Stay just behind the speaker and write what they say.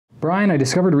Brian, I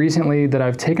discovered recently that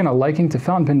I've taken a liking to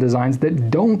fountain pen designs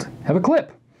that don't have a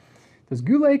clip. Does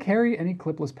Goulet carry any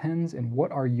clipless pens, and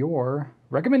what are your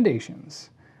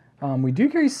recommendations? We do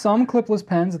carry some clipless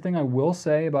pens. The thing I will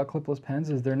say about clipless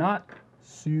pens is they're not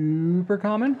super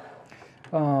common.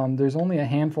 There's only a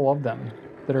handful of them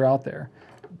that are out there.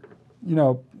 You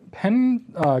know, pen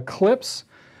clips,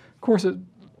 of course, it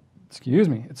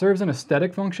serves an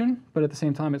aesthetic function, but at the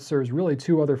same time it serves really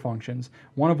two other functions,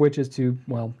 one of which is to,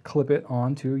 well, clip it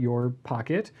onto your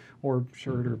pocket or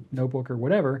shirt or notebook or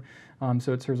whatever,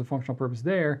 so it serves a functional purpose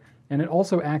there, and it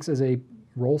also acts as a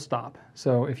roll stop.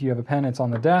 So if you have a pen that's on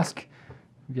the desk,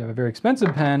 if you have a very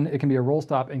expensive pen, it can be a roll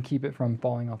stop and keep it from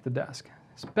falling off the desk,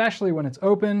 especially when it's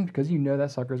open, because you know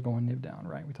that sucker is going nib down,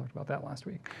 right? We talked about that last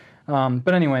week.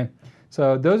 But anyway,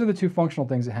 so those are the two functional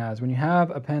things it has. When you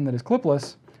have a pen that is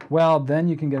clipless, well, then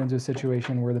you can get into a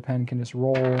situation where the pen can just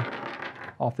roll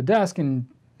off the desk, and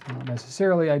not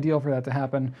necessarily ideal for that to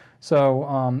happen. So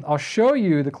I'll show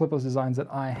you the clipless designs that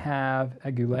I have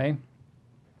at Goulet,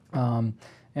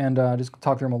 and just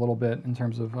talk through them a little bit in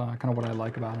terms of kind of what I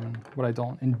like about them and what I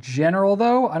don't. In general,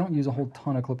 though, I don't use a whole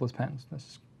ton of clipless pens.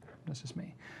 That's just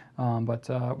me. But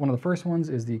one of the first ones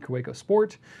is the Kaweco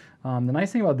Sport. The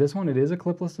nice thing about this one, it is a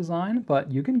clipless design, but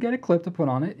you can get a clip to put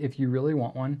on it if you really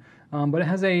want one. But it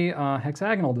has a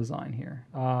hexagonal design here.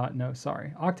 No,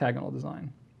 sorry, octagonal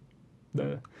design.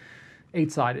 The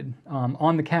 8-sided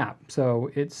on the cap.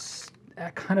 So it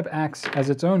kind of acts as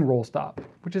its own roll stop,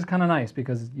 which is kind of nice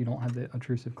because you don't have the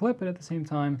obtrusive clip, but at the same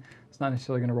time, it's not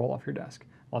necessarily going to roll off your desk.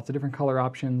 Lots of different color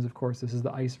options. Of course, this is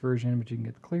the ice version, but you can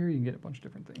get the clear, you can get a bunch of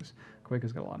different things.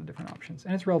 Kaweco's got a lot of different options,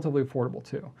 and it's relatively affordable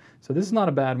too. So this is not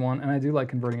a bad one, and I do like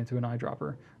converting it to an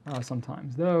eyedropper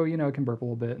sometimes, though, you know, it can burp a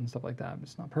little bit and stuff like that.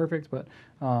 It's not perfect, but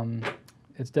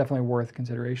it's definitely worth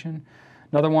consideration.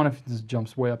 Another one, if this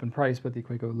jumps way up in price, but the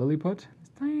Kaweco Liliput,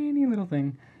 this tiny little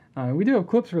thing. We do have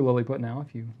clips for Liliput now,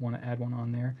 if you want to add one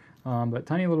on there, but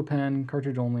tiny little pen,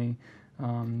 cartridge only.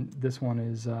 This one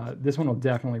will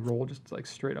definitely roll just like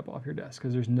straight up off your desk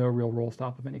because there's no real roll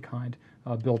stop of any kind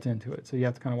built into it. So you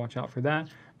have to kind of watch out for that.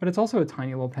 But it's also a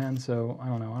tiny little pen, so I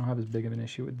don't know, I don't have as big of an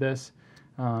issue with this.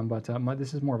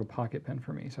 This is more of a pocket pen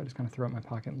for me, so I just kind of throw it in my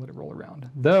pocket and let it roll around.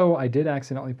 Though I did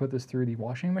accidentally put this through the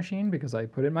washing machine because I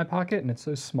put it in my pocket and it's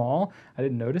so small, I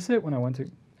didn't notice it when I went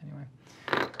to,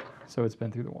 anyway. So it's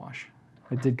been through the wash.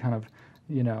 It did kind of,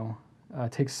 you know,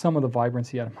 take some of the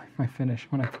vibrancy out of my finish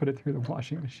when I put it through the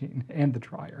washing machine and the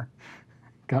dryer.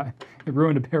 God, it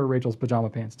ruined a pair of Rachel's pajama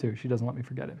pants too. She doesn't let me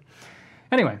forget it.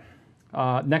 Anyway,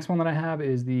 next one that I have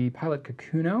is the Pilot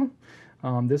Kakuno.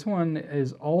 This one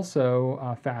is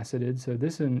also faceted, so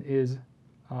this one is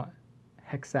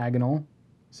hexagonal,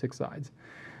 6 sides.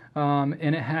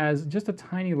 And it has just a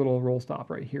tiny little roll stop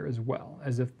right here as well,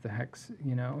 as if the hex,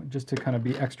 you know, just to kind of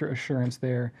be extra assurance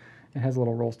there. It has a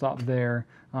little roll stop there.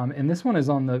 And this one is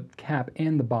on the cap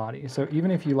and the body. So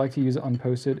even if you like to use it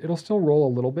unposted, it'll still roll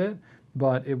a little bit,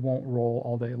 but it won't roll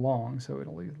all day long. So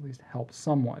it'll at least help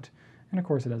somewhat. And of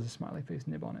course it has a smiley face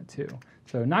nib on it too.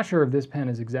 So not sure if this pen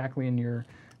is exactly in your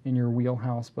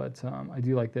wheelhouse, but I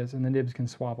do like this. And the nibs can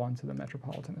swap onto the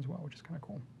Metropolitan as well, which is kind of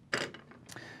cool.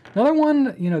 Another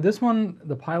one, you know, this one,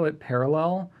 the Pilot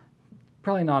Parallel,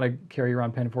 probably not a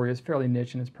carry-around pen for you. It's fairly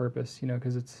niche in its purpose, you know,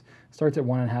 because it starts at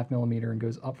 1.5 millimeter and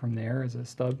goes up from there as a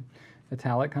stub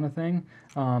italic kind of thing.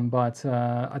 But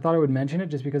I thought I would mention it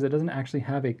just because it doesn't actually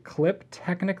have a clip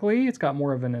technically. It's got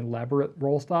more of an elaborate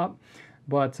roll stop,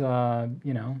 but,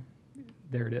 you know,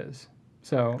 there it is.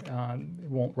 So it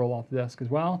won't roll off the desk as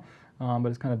well, but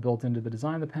it's kind of built into the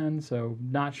design of the pen. So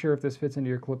not sure if this fits into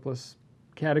your clipless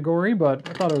category, but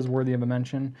I thought it was worthy of a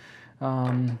mention.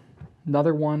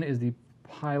 Another one is the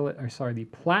the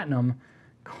Platinum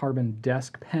Carbon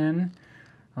Desk Pen.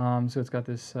 So it's got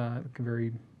this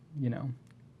very, you know,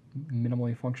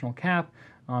 minimally functional cap.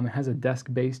 It has a desk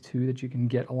base too that you can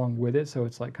get along with it, so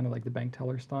it's like kind of like the bank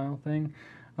teller style thing.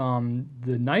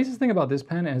 The nicest thing about this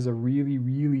pen is a really,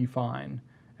 really fine,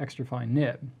 extra fine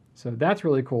nib. So that's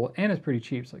really cool, and it's pretty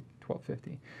cheap. It's like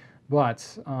 $12.50.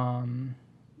 But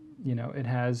you know, it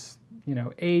has, you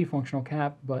know, a functional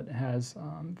cap, but it has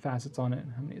facets on it.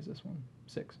 How many is this one?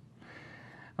 6.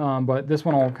 But this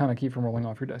one will kind of keep from rolling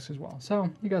off your desk as well. So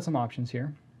you got some options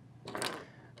here.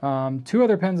 2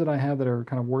 other pens that I have that are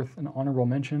kind of worth an honorable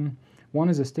mention. One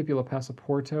is a Stipula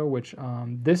Passaporto, which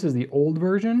this is the old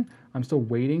version. I'm still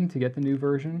waiting to get the new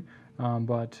version,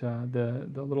 but the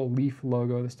little leaf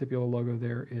logo, the Stipula logo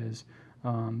there is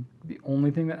the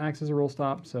only thing that acts as a roll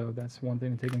stop, so that's one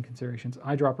thing to take into consideration. It's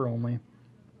eyedropper only,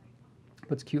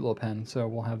 but it's a cute little pen, so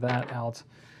we'll have that out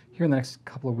here in the next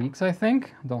couple of weeks, I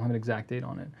think. I don't have an exact date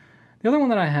on it. The other one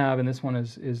that I have, and this one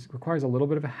requires a little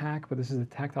bit of a hack, but this is the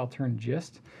Tactile Turn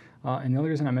Gist. And the only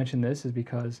reason I mention this is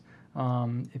because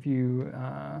if you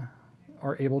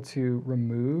are able to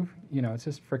remove, it's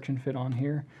just friction fit on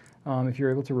here. If you're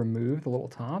able to remove the little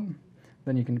top,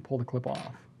 then you can pull the clip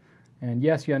off. And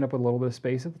yes, you end up with a little bit of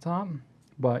space at the top,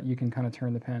 but you can kind of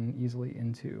turn the pen easily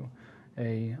into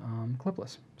a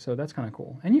clipless. So that's kind of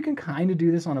cool. And you can kind of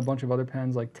do this on a bunch of other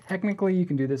pens. Like technically you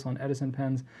can do this on Edison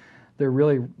pens. They're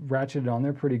really ratcheted on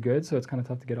there pretty good, so it's kind of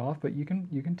tough to get off, but you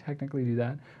can technically do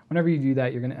that. Whenever you do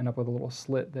that, you're going to end up with a little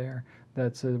slit there.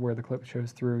 That's where the clip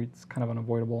shows through. It's kind of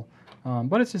unavoidable,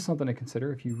 but it's just something to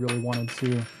consider if you really wanted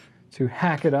to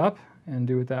hack it up and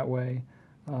do it that way.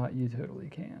 You totally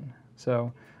can.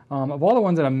 So of all the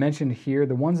ones that I mentioned here,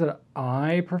 the ones that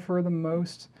I prefer the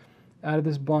most out of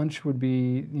this bunch would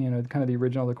be, kind of the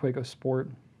original, the Kaweco Sport,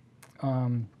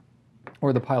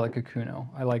 or the Pilot Kakuno.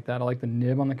 I like that. I like the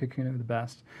nib on the Kakuno the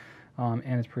best, and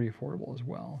it's pretty affordable as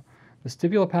well. The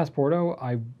Stipula Passaporto,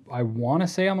 I want to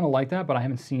say I'm going to like that, but I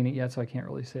haven't seen it yet, so I can't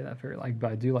really say that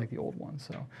but I do like the old one,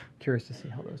 so I'm curious to see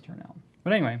how those turn out.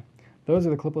 But anyway, those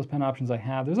are the clipless pen options I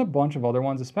have. There's a bunch of other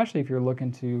ones, especially if you're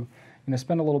looking to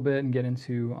spend a little bit and get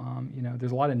into,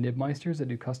 there's a lot of nibmeisters that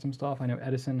do custom stuff. I know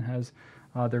Edison has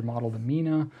their model, the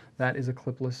Mina. That is a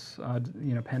clipless,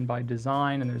 pen by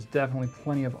design, and there's definitely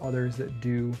plenty of others that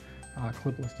do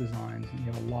clipless designs, and you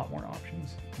have a lot more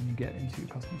options when you get into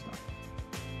custom stuff.